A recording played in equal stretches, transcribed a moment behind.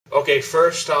Okay,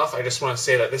 first off, I just want to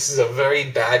say that this is a very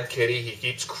bad kitty. He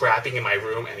keeps crapping in my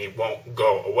room and he won't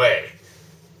go away.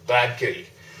 Bad kitty.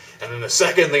 And then the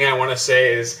second thing I want to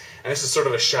say is, and this is sort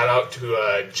of a shout out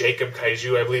to Jacob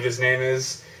Kaiju, I believe his name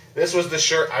is. This was the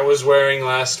shirt I was wearing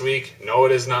last week. No,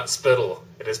 it is not spittle.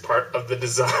 It is part of the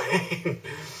design.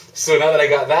 So now that I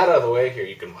got that out of the way, here,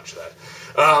 you can watch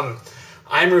that.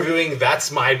 I'm reviewing That's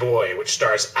My Boy, which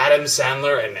stars Adam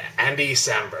Sandler and Andy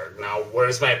Samberg. Now, what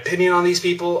is my opinion on these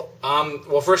people?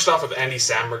 Well, first off with Andy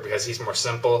Samberg, because he's more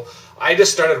simple. I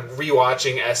just started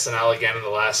rewatching SNL again in the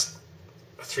last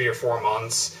 3 or 4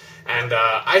 months, and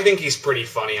I think he's pretty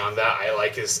funny on that. I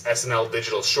like his SNL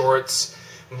digital shorts,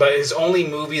 but his only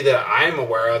movie that I'm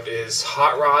aware of is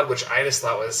Hot Rod, which I just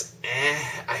thought was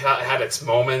I thought it had its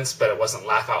moments, but it wasn't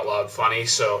laugh out loud funny,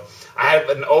 so I have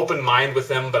an open mind with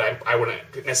him, but I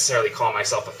wouldn't necessarily call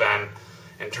myself a fan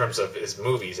in terms of his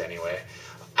movies anyway.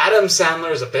 Adam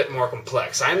Sandler is a bit more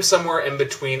complex. I'm somewhere in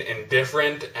between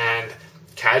indifferent and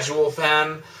casual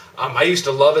fan. I used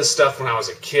to love his stuff when I was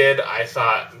a kid. I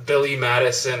thought Billy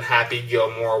Madison, Happy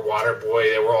Gilmore,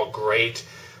 Waterboy, they were all great,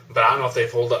 but I don't know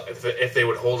if they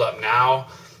would hold up now.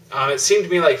 It seemed to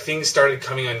me like things started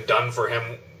coming undone for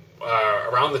him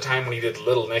around the time when he did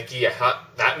Little Nicky. I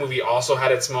thought that movie also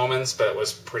had its moments, but it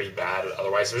was pretty bad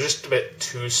otherwise. It was just a bit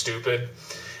too stupid.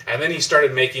 And then he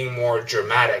started making more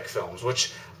dramatic films,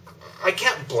 which I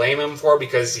can't blame him for,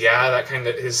 because yeah, that kind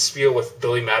of his spiel with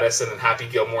Billy Madison and Happy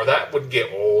Gilmore, that would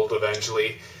get old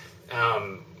eventually.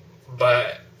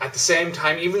 But at the same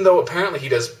time, even though apparently he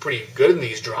does pretty good in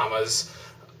these dramas,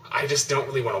 I just don't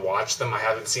really want to watch them. I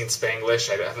haven't seen Spanglish.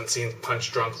 I haven't seen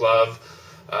Punch Drunk Love.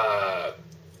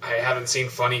 I haven't seen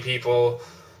Funny People.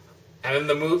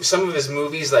 And in some of his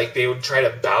movies, like, they would try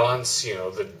to balance, you know,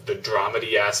 the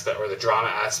dramedy aspect or the drama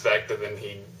aspect, and then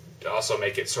he'd also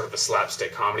make it sort of a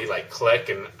slapstick comedy like Click,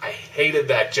 and I hated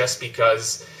that just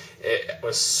because it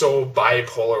was so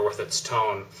bipolar with its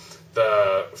tone.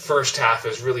 The first half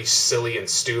is really silly and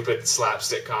stupid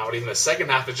slapstick comedy, and the second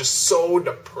half is just so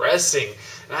depressing.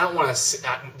 And I don't want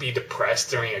to be depressed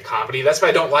during a comedy. That's why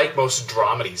I don't like most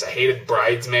dramedies. I hated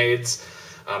Bridesmaids.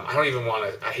 I don't even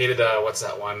want to. I hated what's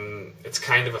that one? It's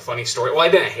Kind of a Funny Story. Well, I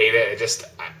didn't hate it.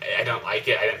 I don't like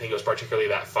it. I didn't think it was particularly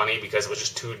that funny because it was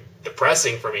just too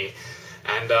depressing for me.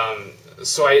 And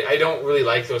so I don't really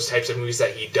like those types of movies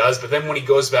that he does. But then when he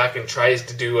goes back and tries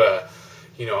to do a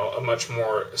much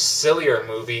more sillier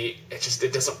movie,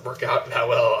 it doesn't work out that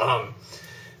well.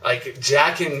 Like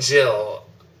Jack and Jill,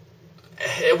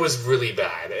 it was really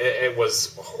bad. It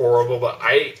was horrible, but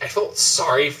I felt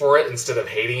sorry for it instead of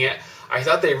hating it. I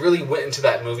thought they really went into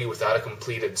that movie without a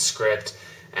completed script,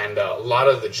 and a lot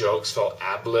of the jokes felt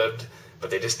ad-libbed, but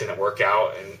they just didn't work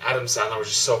out, and Adam Sandler was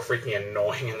just so freaking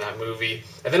annoying in that movie.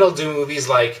 And then he'll do movies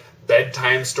like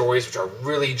Bedtime Stories, which are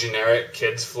really generic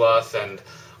kids fluff, and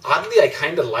oddly I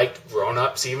kind of liked Grown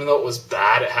Ups, even though it was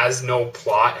bad. It has no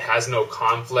plot, it has no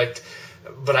conflict,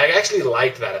 but I actually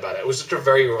liked that about it. It was just a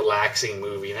very relaxing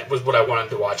movie, and it was what I wanted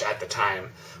to watch at the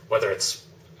time. Whether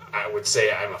I would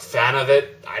say I'm a fan of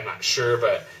it, I'm not sure,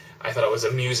 but I thought it was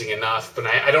amusing enough. But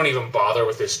I don't even bother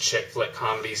with his chick flick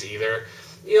comedies either.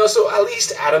 So at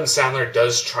least Adam Sandler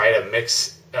does try to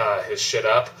mix his shit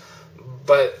up,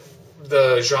 but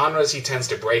the genres he tends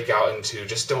to break out into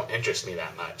just don't interest me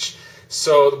that much.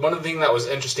 So one of the things that was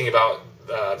interesting about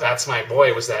That's My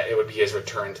Boy was that it would be his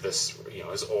return to this,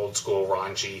 his old school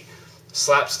raunchy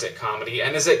slapstick comedy.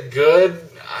 And is it good?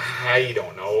 I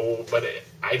don't know, but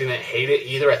I didn't hate it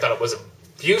either. I thought it was a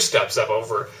few steps up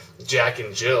over Jack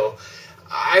and Jill.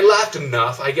 I laughed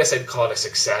enough. I guess I'd call it a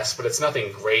success, but it's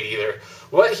nothing great either.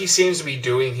 What he seems to be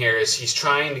doing here is he's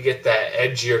trying to get that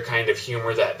edgier kind of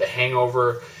humor that The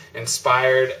Hangover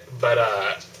inspired,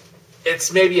 but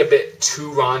it's maybe a bit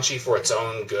too raunchy for its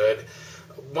own good.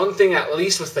 One thing, at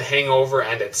least with The Hangover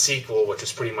and its sequel, which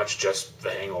is pretty much just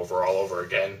The Hangover all over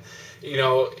again,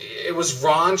 it was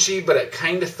raunchy, but it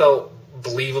kind of felt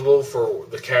believable for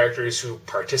the characters who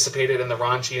participated in the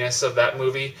raunchiness of that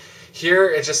movie. Here,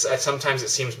 it just sometimes it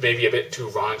seems maybe a bit too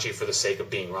raunchy for the sake of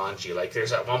being raunchy. Like,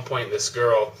 there's at one point this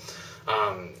girl,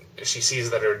 she sees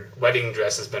that her wedding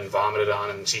dress has been vomited on,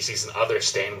 and she sees an other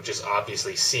stain, which is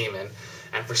obviously semen.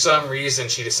 And for some reason,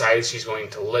 she decides she's going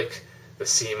to lick the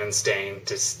semen stain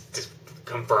to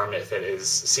confirm if it is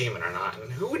semen or not.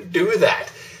 And who would do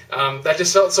that? That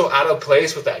just felt so out of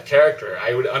place with that character.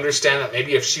 I would understand that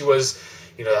maybe if she was,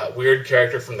 that weird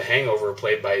character from The Hangover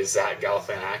played by Zach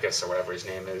Galifianakis or whatever his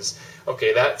name is.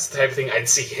 Okay, that's the type of thing I'd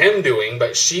see him doing,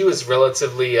 but she was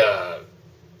relatively,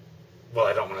 well,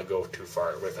 I don't want to go too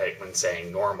far with it when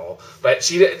saying normal, but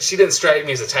she didn't strike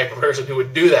me as the type of person who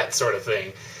would do that sort of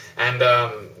thing. And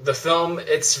The film,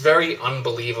 it's very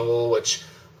unbelievable, which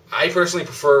I personally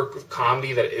prefer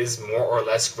comedy that is more or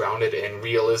less grounded in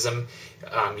realism,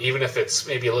 even if it's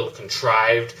maybe a little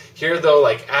contrived. Here, though,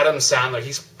 like Adam Sandler,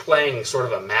 he's playing sort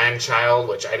of a man-child,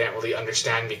 which I didn't really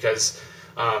understand because,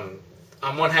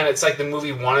 on one hand, it's like the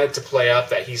movie wanted to play up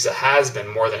that he's a has-been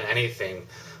more than anything,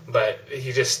 but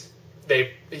he's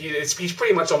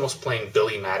pretty much almost playing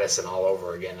Billy Madison all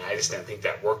over again. I just didn't think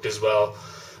that worked as well.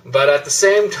 But at the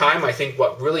same time, I think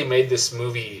what really made this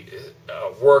movie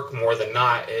work more than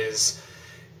not is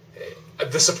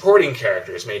the supporting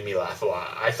characters made me laugh a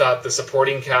lot. I thought the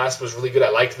supporting cast was really good. I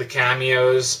liked the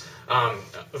cameos.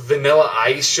 Vanilla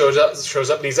Ice shows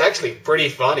up, and he's actually pretty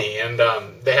funny, and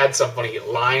they had some funny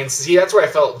lines. See, that's where I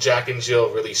felt Jack and Jill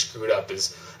really screwed up,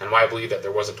 and why I believe that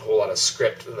there wasn't a whole lot of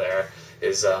script there,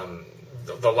 is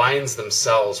the lines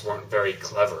themselves weren't very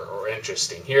clever or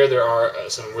interesting. Here there are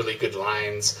some really good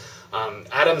lines.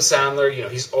 Adam Sandler,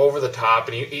 he's over the top,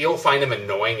 and you'll find him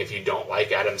annoying if you don't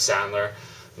like Adam Sandler,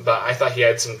 but I thought he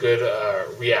had some good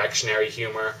reactionary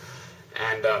humor.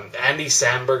 And Andy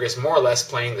Samberg is more or less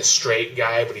playing the straight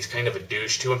guy, but he's kind of a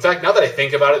douche too. In fact, now that I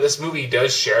think about it, this movie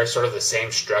does share sort of the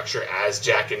same structure as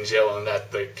Jack and Jill, in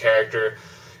that the character,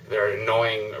 their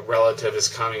annoying relative, is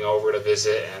coming over to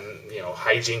visit, and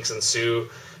hijinks ensue.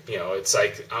 It's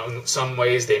like in some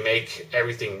ways they make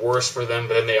everything worse for them,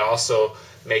 but then they also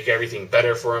make everything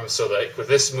better for him. So that with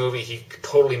this movie,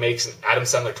 Adam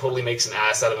Sandler totally makes an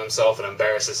ass out of himself and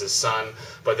embarrasses his son,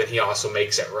 but then he also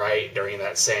makes it right during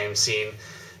that same scene.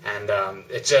 And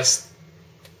it just,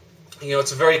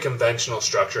 it's a very conventional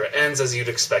structure. It ends as you'd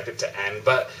expect it to end,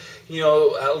 but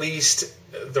at least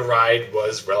the ride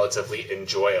was relatively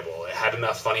enjoyable. It had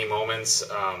enough funny moments.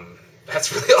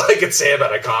 That's really all I could say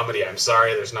about a comedy. I'm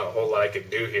sorry, there's not a whole lot I could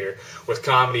do here. With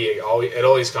comedy, it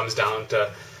always comes down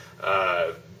to,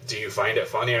 do you find it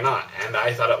funny or not? And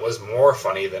I thought it was more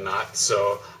funny than not,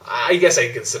 so I guess I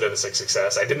consider this a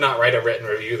success. I did not write a written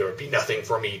review. There would be nothing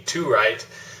for me to write.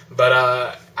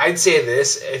 But I'd say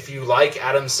this: if you like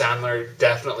Adam Sandler,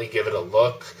 definitely give it a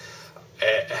look.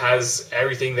 It has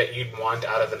everything that you'd want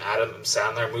out of an Adam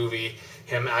Sandler movie.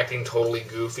 Him acting totally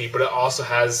goofy, but it also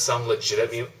has some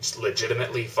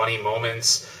legitimately funny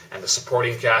moments, and the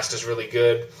supporting cast is really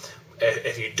good.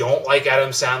 If you don't like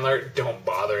Adam Sandler, don't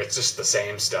bother. It's just the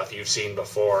same stuff you've seen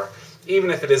before. Even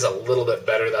if it is a little bit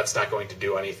better, that's not going to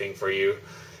do anything for you.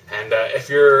 And if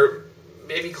you're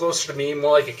maybe closer to me,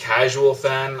 more like a casual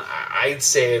fan, I'd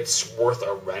say it's worth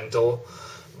a rental.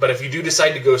 But if you do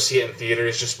decide to go see it in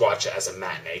theaters, just watch it as a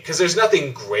matinee, because there's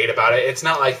nothing great about it. It's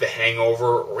not like The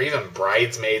Hangover or even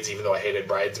Bridesmaids, even though I hated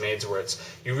Bridesmaids, where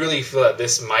you really feel that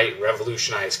this might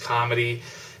revolutionize comedy.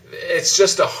 It's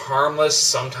just a harmless,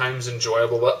 sometimes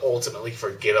enjoyable, but ultimately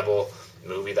forgettable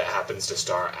movie that happens to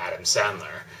star Adam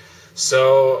Sandler.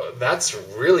 So that's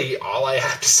really all I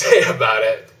have to say about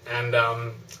it. And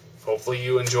hopefully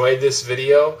you enjoyed this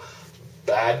video.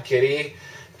 Bad Kitty.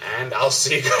 And I'll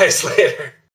see you guys later.